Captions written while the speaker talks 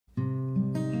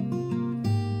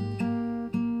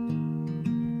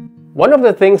One of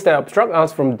the things that obstruct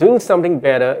us from doing something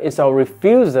better is our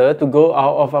refusal to go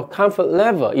out of our comfort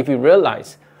level. If you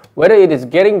realize, whether it is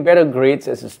getting better grades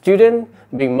as a student,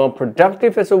 being more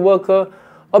productive as a worker,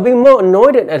 or being more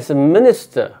anointed as a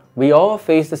minister, we all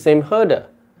face the same hurdle.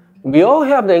 We all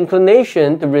have the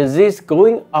inclination to resist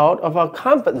going out of our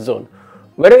comfort zone,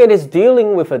 whether it is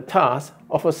dealing with a task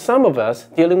or for some of us,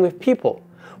 dealing with people.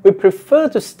 We prefer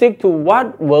to stick to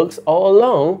what works all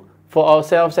along, for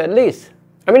ourselves at least.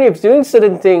 I mean, if doing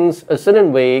certain things a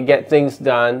certain way get things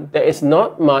done, there is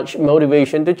not much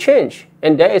motivation to change,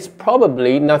 and there is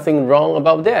probably nothing wrong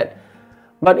about that.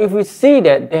 But if we see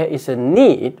that there is a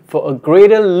need for a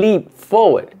greater leap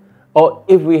forward, or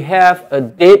if we have a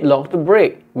deadlock to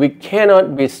break, we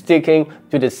cannot be sticking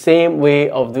to the same way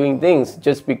of doing things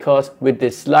just because we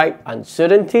dislike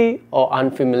uncertainty or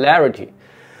unfamiliarity.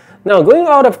 Now, going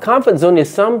out of comfort zone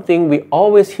is something we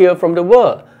always hear from the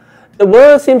world. The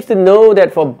world seems to know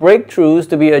that for breakthroughs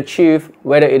to be achieved,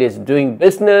 whether it is doing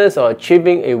business or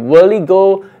achieving a worldly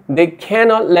goal, they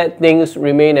cannot let things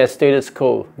remain as status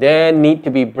quo. There need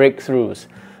to be breakthroughs.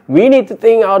 We need to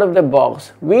think out of the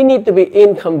box. We need to be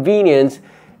inconvenienced,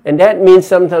 and that means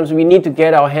sometimes we need to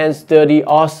get our hands dirty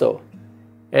also.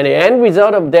 And the end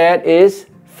result of that is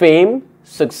fame,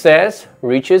 success,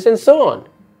 riches, and so on.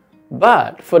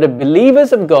 But for the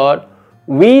believers of God,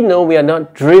 we know we are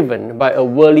not driven by a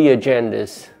worldly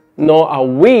agendas, nor are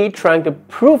we trying to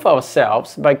prove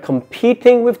ourselves by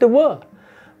competing with the world.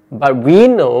 But we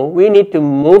know we need to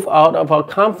move out of our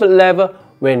comfort level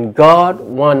when God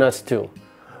wants us to.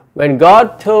 When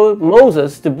God told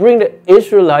Moses to bring the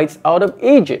Israelites out of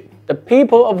Egypt, the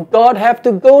people of God have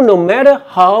to go no matter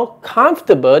how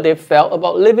comfortable they felt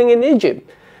about living in Egypt,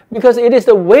 because it is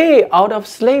the way out of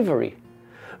slavery.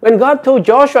 When God told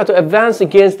Joshua to advance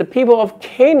against the people of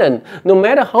Canaan, no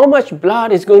matter how much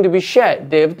blood is going to be shed,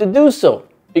 they have to do so,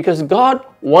 because God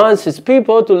wants His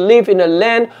people to live in a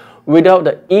land without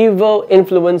the evil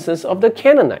influences of the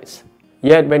Canaanites.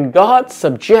 Yet when God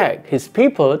subjects His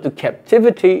people to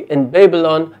captivity in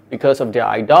Babylon because of their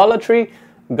idolatry,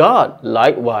 God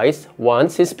likewise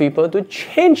wants His people to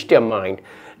change their mind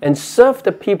and serve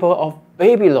the people of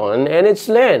Babylon and its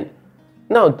land.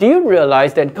 Now, do you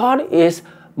realize that God is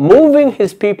moving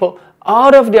His people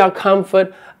out of their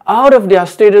comfort, out of their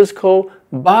status quo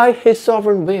by His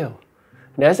sovereign will?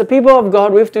 And as a people of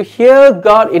God, we have to hear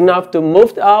God enough to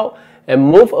move out and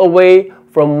move away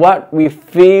from what we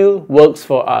feel works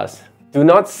for us. Do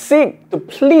not seek to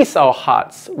please our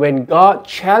hearts when God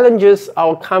challenges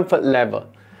our comfort level.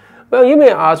 Well, you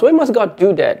may ask, why must God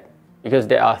do that? Because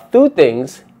there are two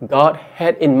things God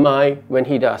had in mind when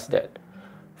He does that.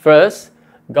 First,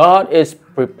 God is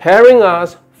preparing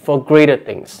us for greater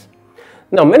things.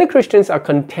 Now, many Christians are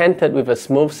contented with a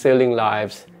smooth sailing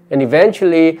lives, and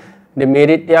eventually they made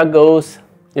it their goals.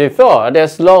 They thought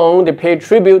as long they paid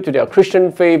tribute to their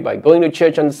Christian faith by going to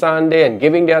church on Sunday and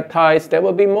giving their tithes, that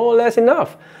would be more or less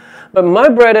enough. But my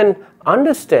brethren,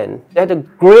 understand that the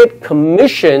Great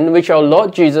Commission which our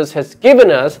Lord Jesus has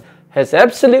given us has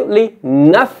absolutely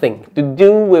nothing to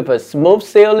do with a smooth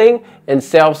sailing and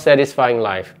self-satisfying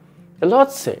life. The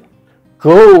Lord said,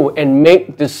 "Go and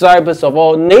make disciples of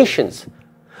all nations."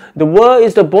 The world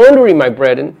is the boundary, my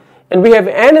brethren, and we have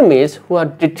enemies who are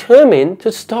determined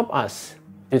to stop us.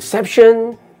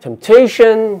 Deception,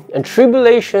 temptation, and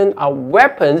tribulation are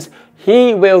weapons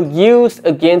He will use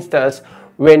against us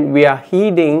when we are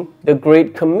heeding the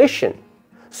Great Commission.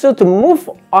 So to move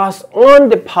us on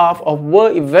the path of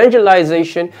world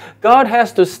evangelization, God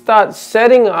has to start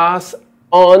setting us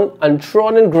on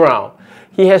untrodden ground.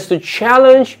 He has to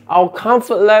challenge our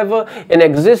comfort level and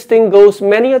existing goals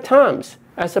many a times.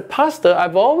 As a pastor,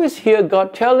 I've always heard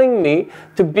God telling me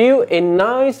to build a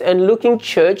nice and looking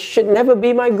church should never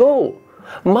be my goal.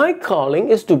 My calling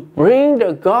is to bring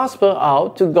the gospel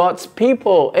out to God's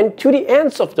people and to the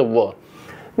ends of the world.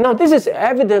 Now, this is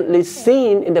evidently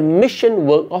seen in the mission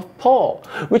work of Paul,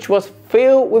 which was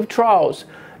filled with trials.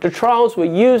 The trials were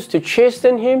used to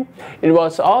chasten him. It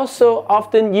was also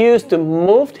often used to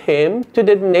move him to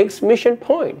the next mission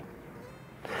point.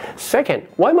 Second,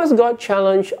 why must God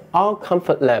challenge our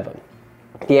comfort level?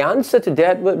 The answer to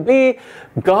that would be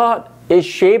God is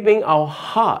shaping our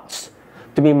hearts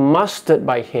to be mastered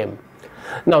by Him.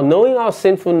 Now, knowing our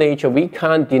sinful nature, we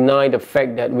can't deny the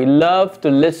fact that we love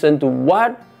to listen to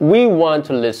what we want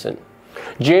to listen.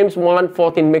 James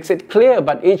 1:14 makes it clear,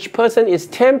 but each person is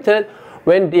tempted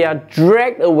when they are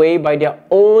dragged away by their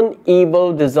own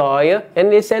evil desire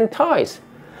and is enticed.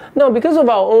 Now, because of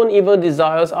our own evil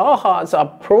desires, our hearts are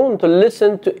prone to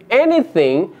listen to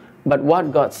anything but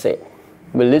what God said.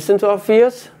 We listen to our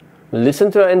fears, We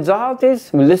listen to our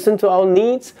anxieties, we listen to our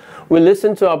needs, we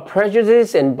listen to our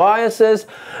prejudices and biases,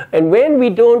 and when we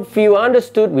don't feel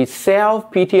understood, we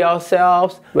self-pity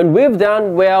ourselves. When we've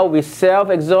done well, we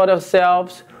self-exhort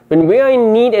ourselves. When we are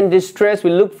in need and distress,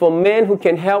 we look for men who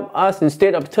can help us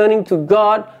instead of turning to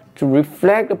God to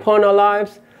reflect upon our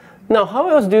lives. Now, how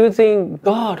else do you think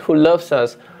God, who loves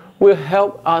us, will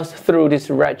help us through this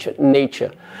wretched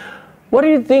nature? What do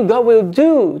you think God will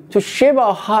do to shape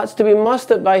our hearts to be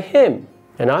mastered by Him?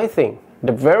 And I think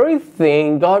the very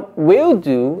thing God will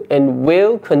do and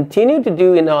will continue to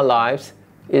do in our lives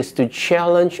is to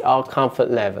challenge our comfort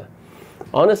level.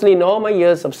 Honestly, in all my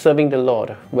years of serving the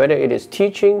Lord, whether it is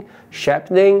teaching,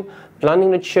 shepherding,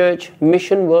 planning the church,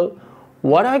 mission work,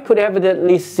 what I could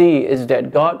evidently see is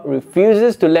that God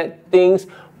refuses to let things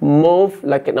move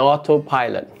like an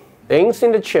autopilot. Things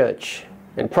in the church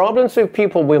and problems with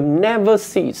people will never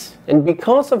cease. And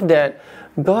because of that,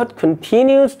 God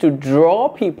continues to draw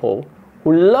people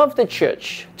who love the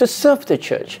church, to serve the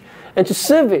church, and to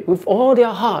serve it with all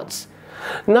their hearts.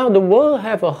 Now, the world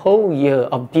have a whole year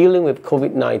of dealing with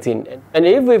COVID-19. And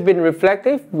if we've been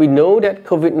reflective, we know that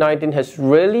COVID-19 has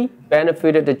really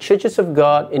benefited the churches of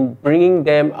God in bringing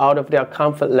them out of their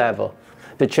comfort level.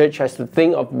 The church has to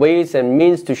think of ways and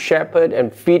means to shepherd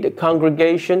and feed the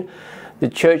congregation. The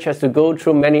church has to go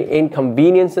through many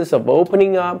inconveniences of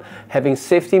opening up, having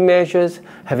safety measures,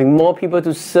 having more people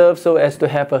to serve so as to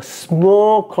have a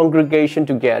small congregation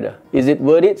together. Is it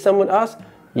worth it, someone asks?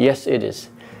 Yes, it is.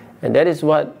 And that is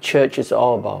what church is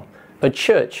all about. A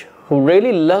church who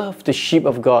really loves the sheep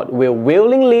of God will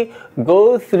willingly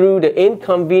go through the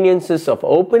inconveniences of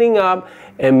opening up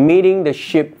and meeting the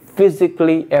sheep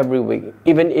physically every week,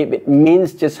 even if it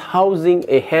means just housing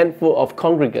a handful of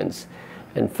congregants.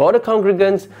 And for the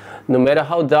congregants, no matter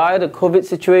how dire the COVID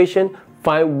situation,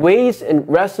 find ways and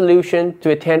resolution to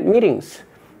attend meetings.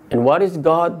 And what is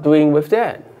God doing with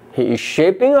that? He is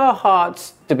shaping our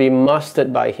hearts to be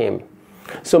mastered by Him.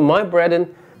 So my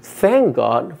brethren, thank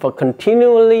God for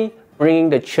continually bringing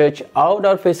the church out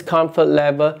of His comfort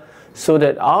level so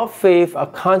that our faith are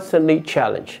constantly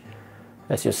challenged.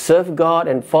 As you serve God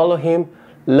and follow Him,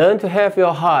 learn to have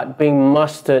your heart being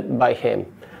mastered by Him.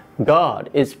 God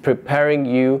is preparing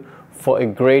you for a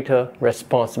greater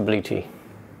responsibility.